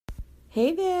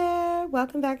Hey there,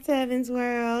 welcome back to Evan's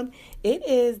World. It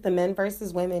is the Men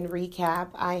versus Women recap.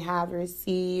 I have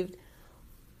received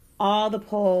all the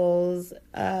polls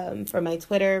from my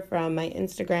Twitter, from my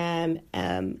Instagram,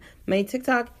 my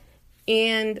TikTok,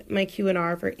 and my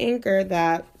Q&R for Anchor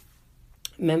that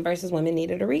Men versus Women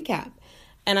needed a recap.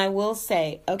 And I will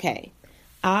say, okay,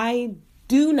 I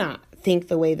do not think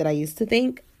the way that I used to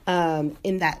think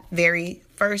in that very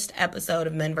first episode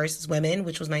of Men versus Women,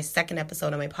 which was my second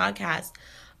episode on my podcast.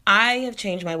 I have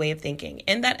changed my way of thinking.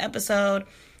 In that episode,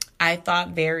 I thought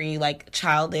very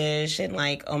childish and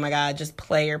oh my God, just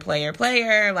player,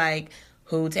 like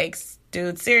who takes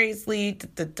dudes seriously,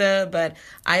 but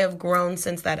I have grown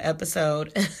since that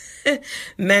episode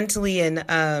mentally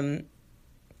and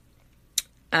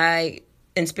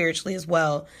spiritually as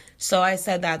well. So I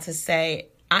said that to say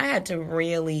I had to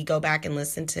really go back and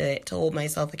listen to it to hold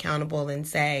myself accountable and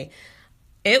say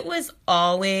it was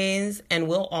always and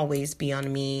will always be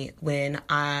on me when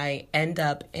I end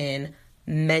up in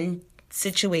men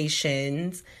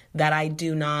situations that I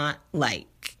do not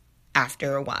like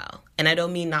after a while. And I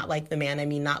don't mean not like the man, I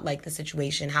mean not like the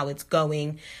situation, how it's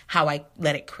going, how I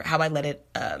let it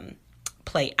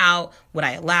play out, what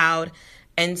I allowed.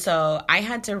 And so I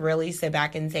had to really sit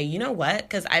back and say, you know what?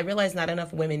 Because I realize not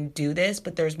enough women do this,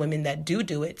 but there's women that do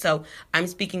it. So I'm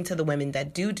speaking to the women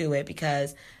that do it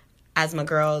because as my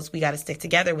girls, we got to stick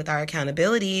together with our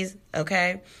accountabilities,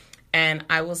 okay? And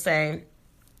I will say,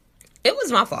 it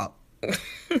was my fault.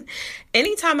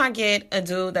 Anytime I get a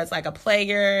dude that's like a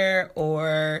player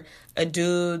or a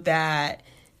dude that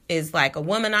is like a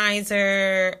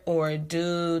womanizer or a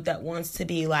dude that wants to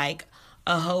be like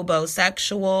a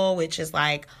hobosexual, which is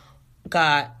like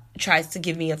God tries to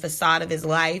give me a facade of his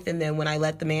life, and then when I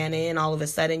let the man in, all of a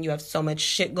sudden you have so much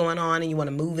shit going on and you want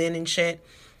to move in and shit.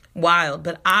 Wild.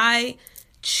 But I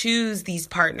choose these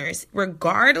partners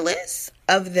regardless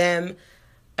of them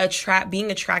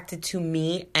being attracted to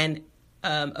me and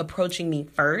approaching me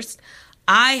first.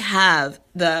 I have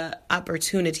the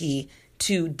opportunity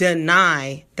to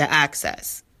deny the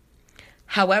access.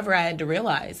 However, I had to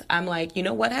realize, I'm like, you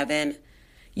know what, Evan?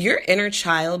 Your inner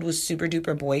child was super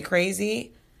duper boy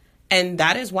crazy. And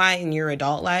that is why in your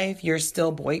adult life, you're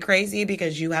still boy crazy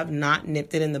because you have not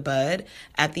nipped it in the bud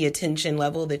at the attention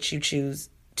level that you choose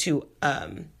to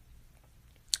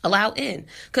allow in.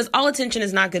 Because all attention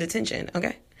is not good attention,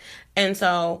 okay? And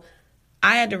so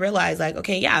I had to realize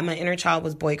okay, yeah, my inner child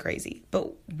was boy crazy.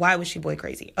 But why was she boy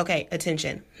crazy? Okay,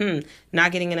 attention.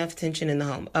 Not getting enough attention in the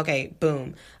home. Okay,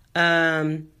 boom.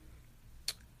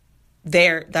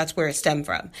 That's where it stemmed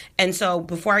from. And so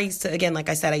before I used to, again, like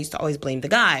I said, I used to always blame the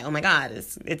guy. Oh my God,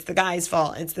 it's the guy's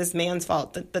fault. It's this man's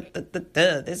fault.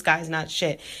 This guy's not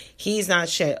shit. He's not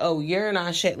shit. Oh, you're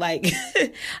not shit.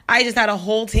 I just had a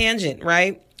whole tangent,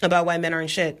 right? About why men aren't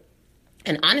shit.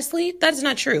 And honestly, that's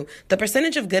not true. The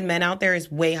percentage of good men out there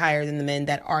is way higher than the men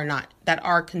that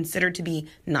are considered to be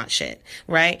not shit,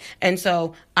 right? And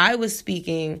so I was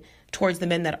speaking towards the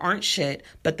men that aren't shit,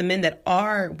 but the men that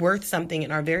are worth something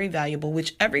and are very valuable,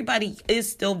 which everybody is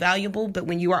still valuable, but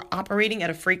when you are operating at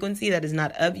a frequency that is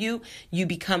not of you, you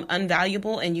become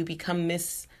unvaluable and you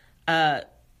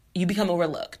become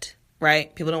overlooked,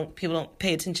 right? People don't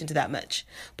pay attention to that much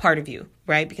part of you,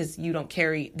 right? Because you don't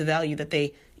carry the value that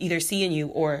they either see in you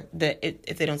or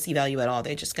if they don't see value at all,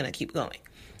 they're just going to keep going.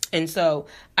 And so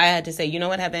I had to say, you know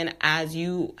what, Heaven, as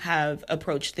you have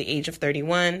approached the age of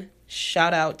 31,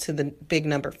 shout out to the big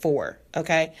number 4,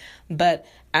 okay? But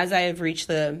as I have reached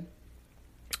the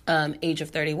age of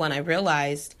 31, I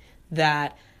realized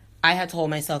that I had to hold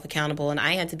myself accountable and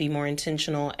I had to be more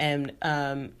intentional and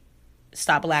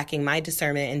stop lacking my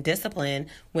discernment and discipline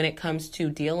when it comes to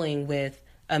dealing with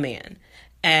a man.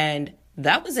 And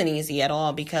that wasn't easy at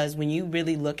all because when you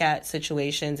really look at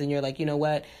situations and you're like, you know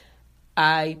what,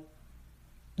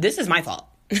 this is my fault.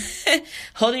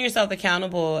 Holding yourself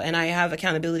accountable, and I have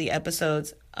accountability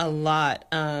episodes a lot,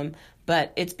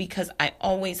 but it's because I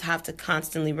always have to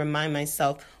constantly remind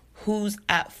myself who's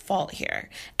at fault here.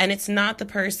 And it's not the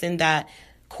person that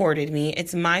courted me.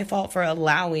 It's my fault for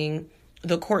allowing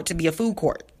the court to be a food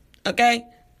court, okay?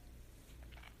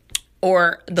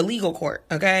 Or the legal court,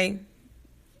 okay?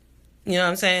 You know what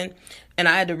I'm saying? And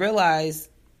I had to realize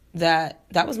that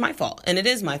was my fault, and it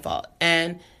is my fault.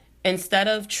 And instead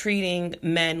of treating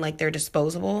men like they're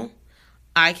disposable,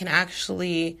 I can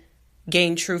actually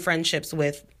gain true friendships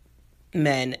with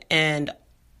men, and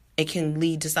it can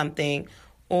lead to something,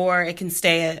 or it can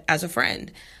stay as a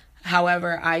friend.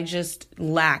 However, I just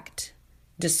lacked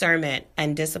discernment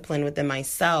and discipline within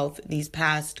myself these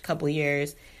past couple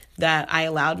years that I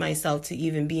allowed myself to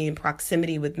even be in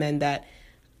proximity with men that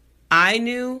I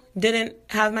knew didn't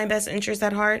have my best interest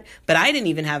at heart, but I didn't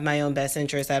even have my own best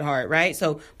interest at heart, right?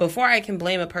 So before I can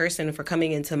blame a person for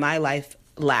coming into my life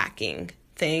lacking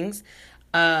things,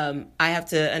 I have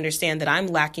to understand that I'm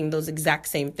lacking those exact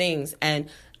same things. And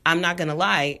I'm not going to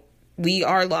lie, we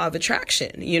are law of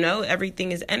attraction,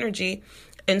 everything is energy.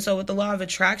 And so with the law of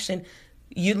attraction,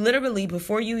 you literally,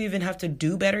 before you even have to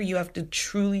do better, you have to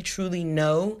truly, truly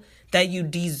know that you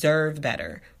deserve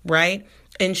better, right?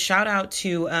 And shout out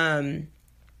to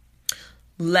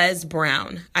Les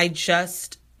Brown. I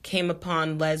just came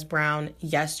upon Les Brown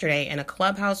yesterday in a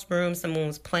Clubhouse room. Someone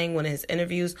was playing one of his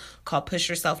interviews called Push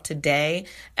Yourself Today.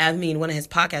 One of his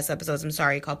podcast episodes,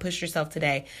 called Push Yourself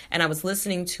Today. And I was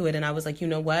listening to it and I was like, you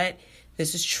know what?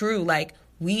 This is true. Like,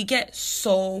 we get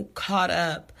so caught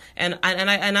up, and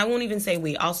I won't even say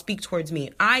we, I'll speak towards me.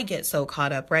 I get so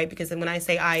caught up, right? Because when I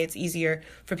say I, it's easier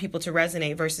for people to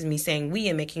resonate versus me saying we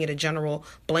and making it a general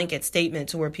blanket statement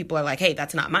to where people are like, hey,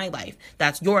 that's not my life.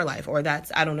 That's your life. Or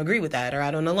I don't agree with that, or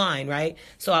I don't align, right?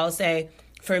 So I'll say,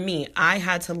 for me, I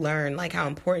had to learn like how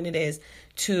important it is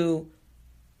to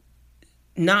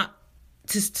not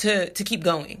to keep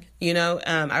going,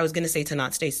 I was going to say to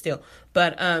not stay still,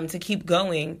 but to keep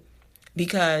going.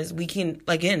 Because we can,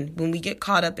 again, when we get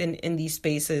caught up in these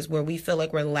spaces where we feel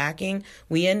like we're lacking,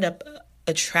 we end up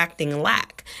attracting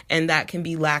lack. And that can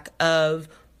be lack of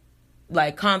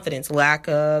like confidence, lack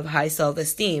of high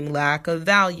self-esteem, lack of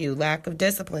value, lack of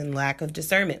discipline, lack of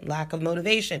discernment, lack of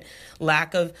motivation,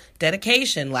 lack of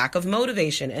dedication, lack of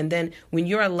motivation. And then when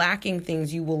you're lacking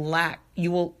things, you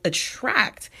will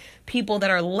attract people that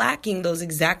are lacking those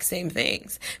exact same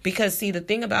things. Because see, the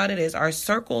thing about it is our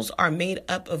circles are made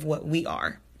up of what we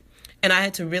are. And I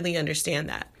had to really understand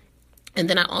that. And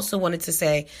then I also wanted to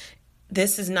say,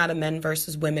 this is not a men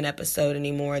versus women episode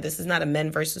anymore. This is not a men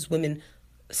versus women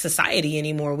society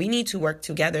anymore. We need to work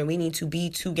together. We need to be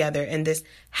together. And this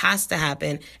has to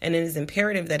happen. And it is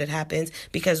imperative that it happens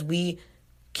because we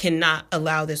cannot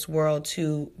allow this world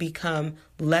to become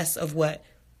less of what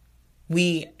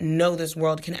we know this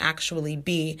world can actually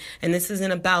be. And this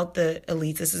isn't about the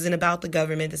elites. This isn't about the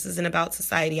government. This isn't about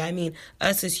society. I mean,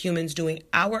 us as humans doing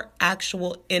our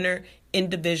actual inner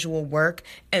individual work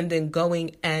and then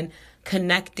going and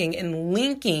connecting and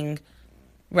linking,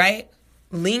 right?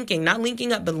 Linking, not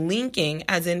linking up, but linking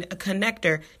as in a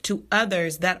connector to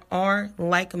others that are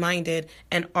like-minded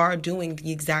and are doing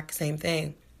the exact same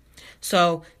thing.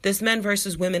 So this men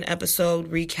versus women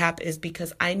episode recap is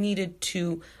because I needed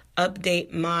to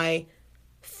update my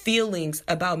feelings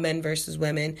about men versus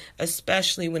women,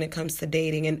 especially when it comes to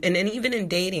dating. And even in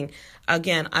dating,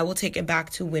 again, I will take it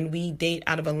back to when we date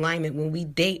out of alignment, when we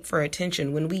date for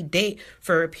attention, when we date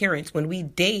for appearance, when we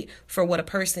date for what a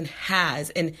person has,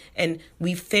 and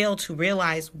we fail to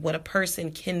realize what a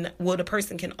person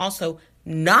can also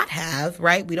not have,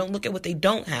 right? We don't look at what they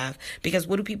don't have, because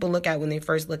what do people look at when they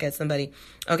first look at somebody?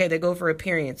 Okay, they go for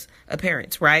appearance,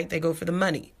 right? They go for the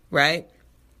money, right?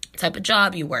 Type of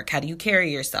job you work, how do you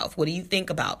carry yourself, what do you think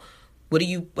about, what do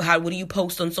you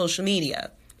post on social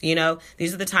media?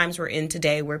 These are the times we're in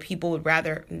today where people would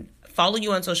rather follow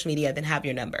you on social media than have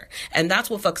your number. And that's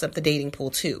what fucks up the dating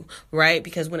pool too, right?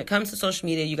 Because when it comes to social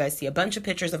media, you guys see a bunch of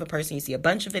pictures of a person, you see a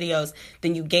bunch of videos,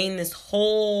 then you gain this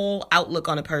whole outlook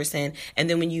on a person, and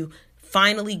then when you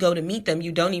finally go to meet them,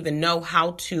 you don't even know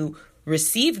how to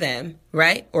receive them,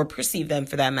 right? Or perceive them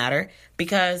for that matter,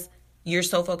 because you're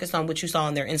so focused on what you saw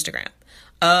on their Instagram.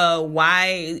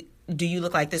 Why do you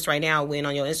look like this right now when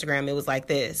on your Instagram it was like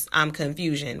this? I'm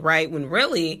confusion, right? When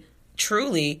really,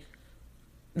 truly,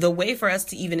 the way for us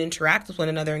to even interact with one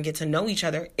another and get to know each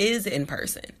other is in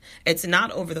person. It's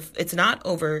not over the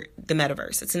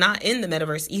metaverse. It's not in the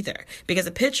metaverse either, because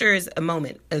a picture is a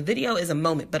moment, a video is a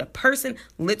moment, but a person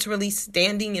literally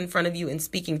standing in front of you and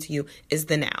speaking to you is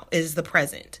the now, is the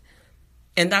present.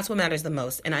 And that's what matters the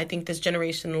most. And I think this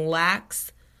generation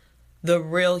lacks the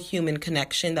real human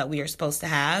connection that we are supposed to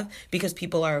have, because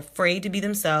people are afraid to be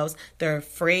themselves. They're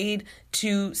afraid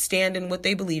to stand in what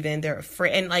they believe in. They're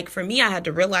afraid. And like for me, I had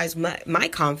to realize my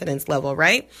confidence level,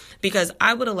 right? Because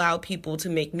I would allow people to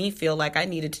make me feel like I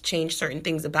needed to change certain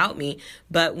things about me.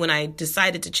 But when I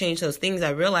decided to change those things, I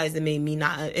realized it made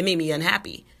me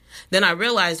unhappy. Then I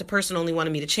realized the person only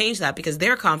wanted me to change that because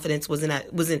their confidence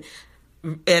wasn't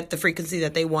at the frequency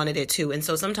that they wanted it to. And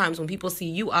so sometimes when people see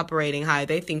you operating high,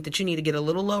 they think that you need to get a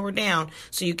little lower down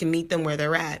so you can meet them where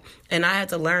they're at. And I had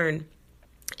to learn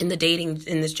in the dating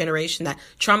in this generation that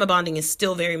trauma bonding is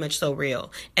still very much so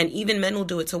real. And even men will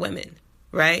do it to women,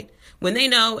 right? When they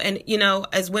know, and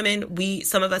as women,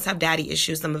 some of us have daddy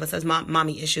issues, some of us have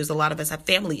mommy issues, a lot of us have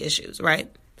family issues,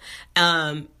 right?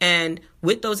 And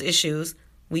with those issues,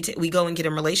 we go and get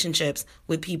in relationships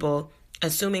with people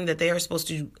assuming that they are supposed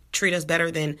to treat us better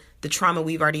than the trauma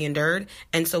we've already endured.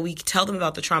 And so we tell them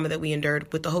about the trauma that we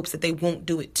endured with the hopes that they won't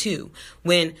do it too.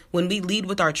 When we lead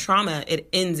with our trauma, it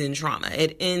ends in trauma.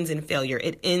 It ends in failure.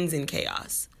 It ends in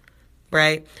chaos.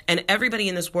 Right? And everybody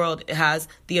in this world has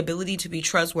the ability to be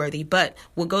trustworthy, but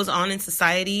what goes on in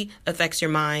society affects your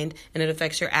mind, and it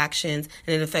affects your actions,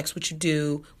 and it affects what you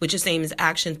do, which is same as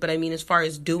actions. But I mean, as far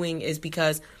as doing is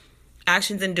because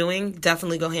actions and doing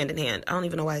definitely go hand in hand. I don't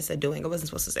even know why I said doing. I wasn't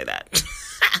supposed to say that.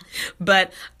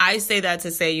 But I say that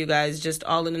to say, you guys, just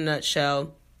all in a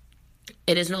nutshell,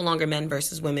 it is no longer men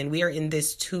versus women. We are in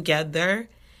this together.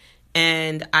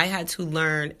 And I had to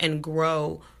learn and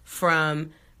grow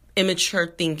from immature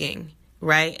thinking,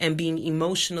 right? And being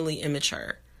emotionally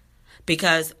immature.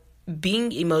 Because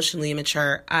being emotionally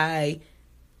immature, I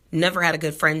never had a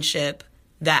good friendship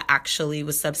that actually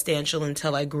was substantial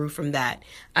until I grew from that.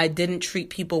 I didn't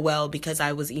treat people well because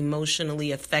I was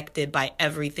emotionally affected by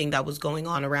everything that was going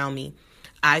on around me.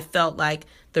 I felt like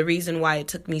the reason why it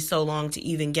took me so long to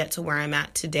even get to where I'm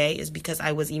at today is because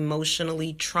I was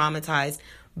emotionally traumatized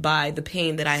by the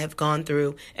pain that I have gone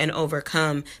through and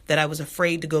overcome, that I was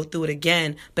afraid to go through it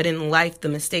again. But in life, the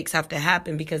mistakes have to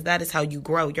happen because that is how you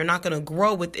grow. You're not going to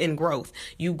grow within growth.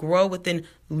 You grow within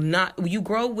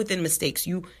mistakes.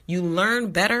 You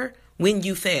learn better when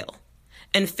you fail.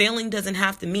 And failing doesn't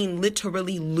have to mean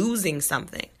literally losing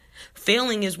something.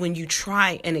 Failing is when you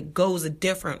try and it goes a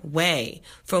different way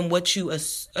from what you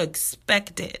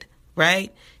expected,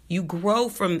 right? You grow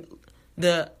from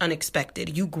the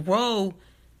unexpected. You grow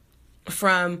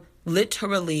from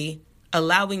literally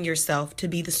allowing yourself to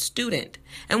be the student.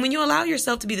 And when you allow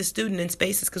yourself to be the student in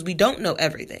spaces, because we don't know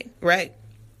everything, right?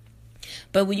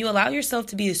 But when you allow yourself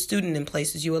to be a student in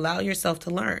places, you allow yourself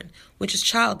to learn, which is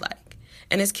childlike.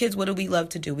 And as kids, what do we love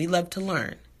to do? We love to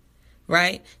learn,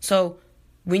 right? So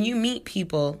when you meet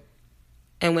people,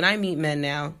 and when I meet men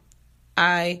now,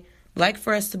 I like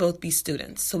for us to both be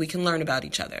students so we can learn about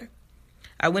each other.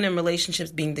 I went in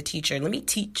relationships being the teacher. Let me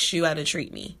teach you how to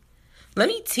treat me. Let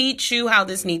me teach you how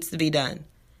this needs to be done.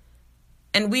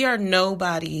 And we are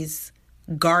nobody's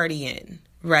guardian,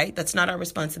 right? That's not our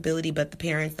responsibility, but the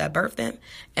parents that birthed them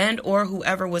and or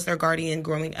whoever was their guardian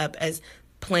growing up as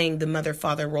playing the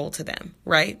mother-father role to them,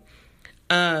 right?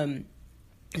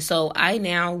 So I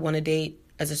now want to date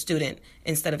as a student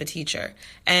instead of a teacher.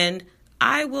 And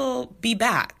I will be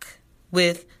back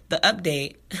with the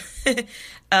update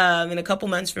in a couple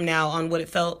months from now on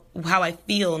how I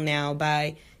feel now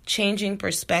by changing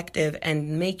perspective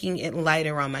and making it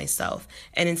lighter on myself.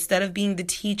 And instead of being the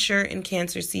teacher in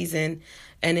Cancer season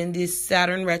and in this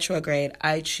Saturn retrograde,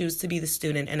 I choose to be the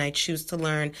student, and I choose to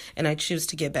learn, and I choose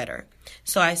to get better.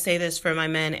 So I say this for my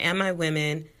men and my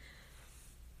women: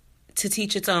 to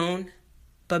teach its own,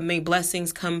 but may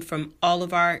blessings come from all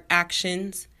of our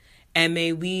actions, and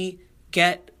may we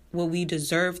get what we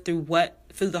deserve through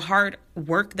the hard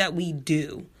work that we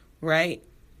do, right?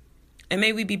 And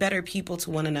may we be better people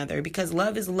to one another, because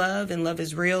love is love and love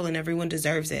is real and everyone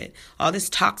deserves it. All this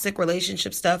toxic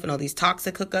relationship stuff and all these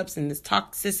toxic hookups and this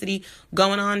toxicity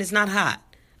going on is not hot,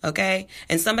 okay?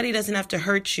 And somebody doesn't have to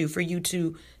hurt you for you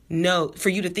to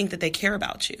think that they care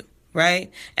about you, right?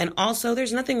 And also,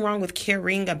 there's nothing wrong with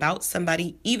caring about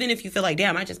somebody, even if you feel like,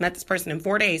 damn, I just met this person in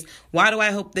 4 days. Why do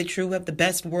I hope that you have the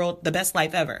best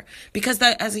life ever? Because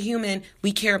that, as a human,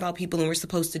 we care about people and we're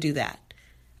supposed to do that.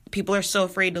 People are so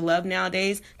afraid to love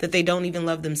nowadays that they don't even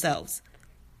love themselves.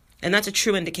 And that's a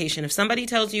true indication. If somebody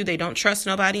tells you they don't trust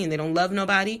nobody and they don't love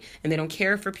nobody and they don't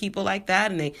care for people like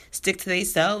that and they stick to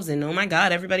themselves and, oh my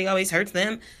God, everybody always hurts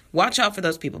them, watch out for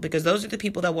those people, because those are the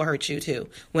people that will hurt you too.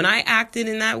 When I acted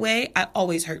in that way, I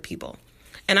always hurt people.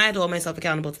 And I had to hold myself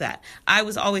accountable to that. I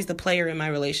was always the player in my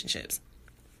relationships.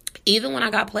 Even when I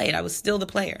got played, I was still the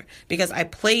player, because I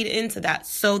played into that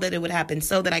so that it would happen,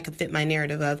 so that I could fit my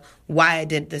narrative of why I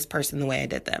did this person the way I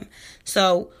did them.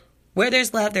 So where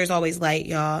there's love, there's always light,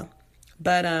 y'all.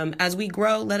 But as we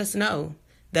grow, let us know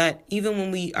that even when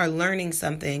we are learning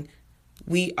something,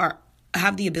 we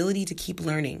have the ability to keep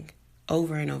learning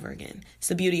over and over again. It's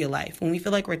the beauty of life. When we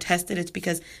feel like we're tested,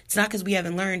 it's not because we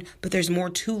haven't learned, but there's more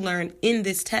to learn in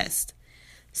this test.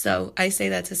 So I say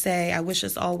that to say I wish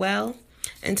us all well.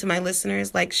 And to my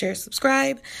listeners, like, share,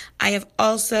 subscribe. I have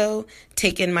also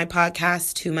taken my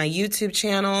podcast to my YouTube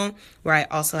channel, where I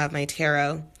also have my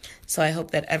tarot. So I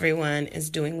hope that everyone is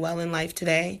doing well in life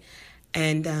today.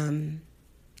 And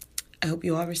I hope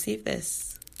you all receive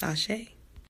this. Ashe.